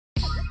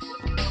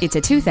It's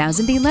a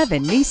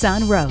 2011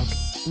 Nissan Rogue.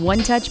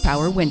 One-touch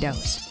power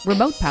windows,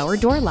 remote power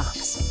door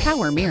locks,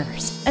 power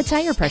mirrors, a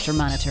tire pressure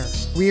monitor,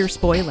 rear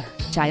spoiler,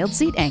 child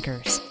seat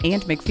anchors,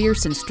 and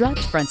McPherson strut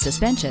front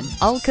suspension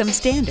all come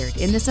standard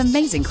in this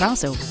amazing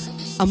crossover.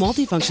 A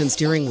multifunction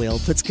steering wheel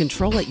puts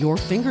control at your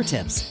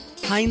fingertips.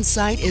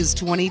 Hindsight is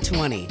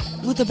 20/20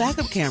 with a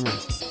backup camera.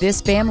 This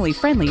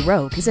family-friendly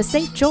Rogue is a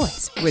safe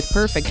choice with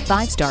perfect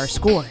 5-star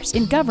scores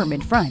in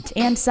government front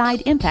and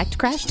side impact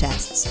crash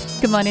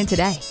tests. Come on in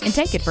today and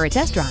take it for a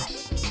test drive.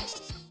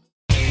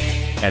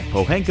 At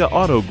Pohanka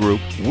Auto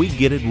Group, we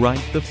get it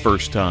right the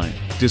first time.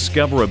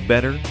 Discover a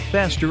better,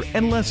 faster,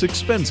 and less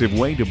expensive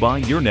way to buy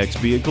your next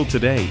vehicle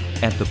today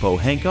at the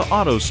Pohanka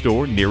Auto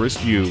Store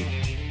nearest you.